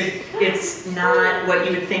know, it's not what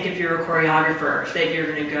you would think if you're a choreographer, that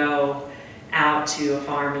you're going to go out to a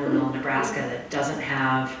farm in the middle of Nebraska that doesn't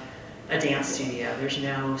have a dance studio. There's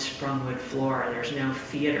no sprung wood floor. There's no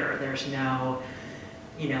theater. There's no,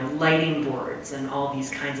 you know, lighting boards and all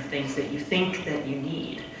these kinds of things that you think that you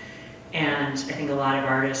need. And I think a lot of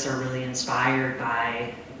artists are really inspired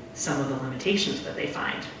by some of the limitations that they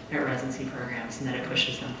find at residency programs, and that it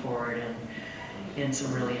pushes them forward in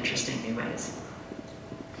some really interesting new ways.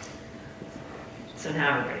 So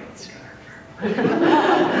now everybody wants to go.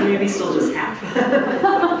 Maybe still just half.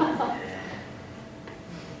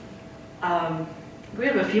 We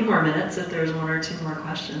have a few more minutes if there's one or two more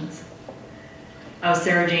questions. Oh,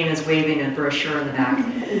 Sarah Jane is waving a brochure in the back.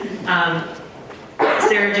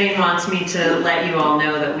 Sarah Jane wants me to let you all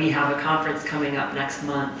know that we have a conference coming up next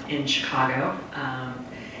month in Chicago,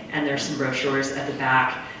 and there's some brochures at the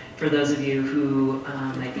back for those of you who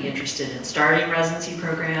might be interested in starting residency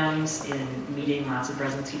programs, in meeting lots of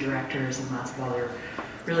residency directors and lots of other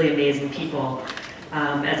really amazing people.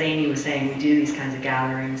 As Amy was saying, we do these kinds of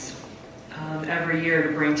gatherings every year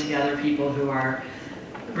to bring together people who are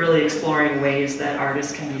really exploring ways that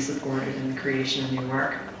artists can be supported in the creation of new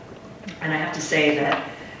work. And I have to say that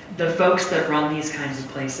the folks that run these kinds of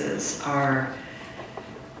places are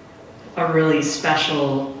a really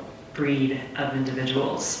special breed of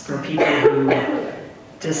individuals, for people who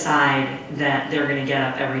decide that they're going to get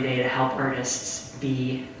up every day to help artists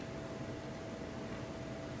be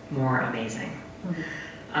more amazing.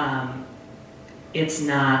 It's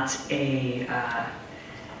not the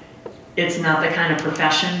kind of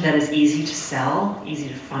profession that is easy to sell, easy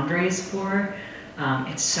to fundraise for.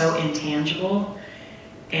 It's so intangible,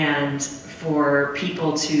 and for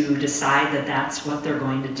people to decide that that's what they're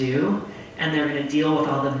going to do, and they're going to deal with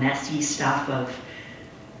all the messy stuff of,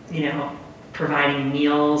 you know, providing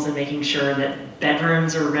meals and making sure that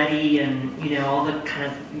bedrooms are ready, and, you know, all the kind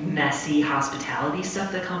of messy hospitality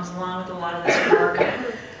stuff that comes along with a lot of this work.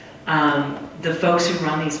 The folks who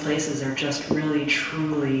run these places are just really,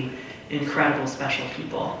 truly incredible, special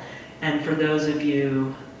people. And for those of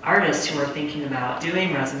you artists who are thinking about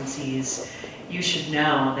doing residencies, you should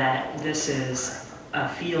know that this is a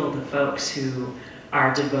field of folks who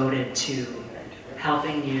are devoted to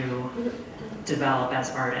helping you develop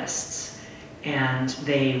as artists. And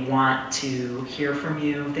they want to hear from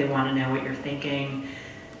you, they want to know what you're thinking.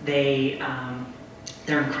 They're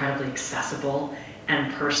incredibly accessible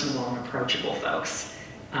and personable and approachable folks.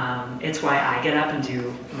 It's why I get up and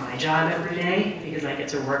do my job every day, because I get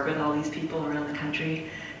to work with all these people around the country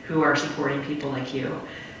who are supporting people like you.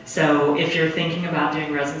 So if you're thinking about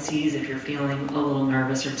doing residencies, if you're feeling a little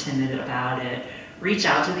nervous or timid about it, reach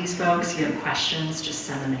out to these folks. If you have questions, just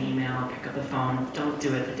send them an email, pick up the phone. Don't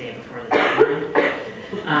do it the day before the deadline.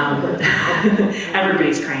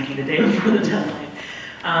 Everybody's cranky the day before the deadline.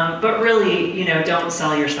 But really, you know, don't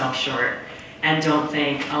sell yourself short. And don't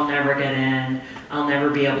think, I'll never get in, I'll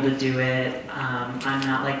never be able to do it, I'm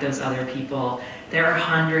not like those other people. There are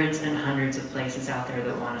hundreds and hundreds of places out there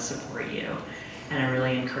that want to support you. And I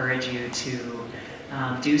really encourage you to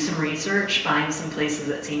do some research, find some places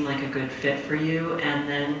that seem like a good fit for you, and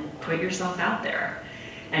then put yourself out there.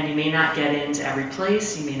 And you may not get into every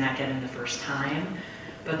place, you may not get in the first time,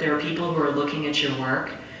 but there are people who are looking at your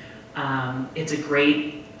work. It's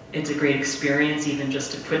a great experience, even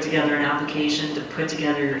just to put together an application, to put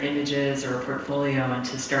together your images or a portfolio, and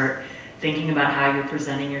to start thinking about how you're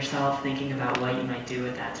presenting yourself, thinking about what you might do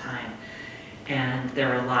at that time. And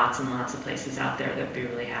there are lots and lots of places out there that would be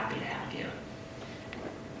really happy to have you.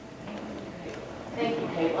 Thank you,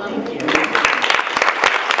 Caitlin. Thank you.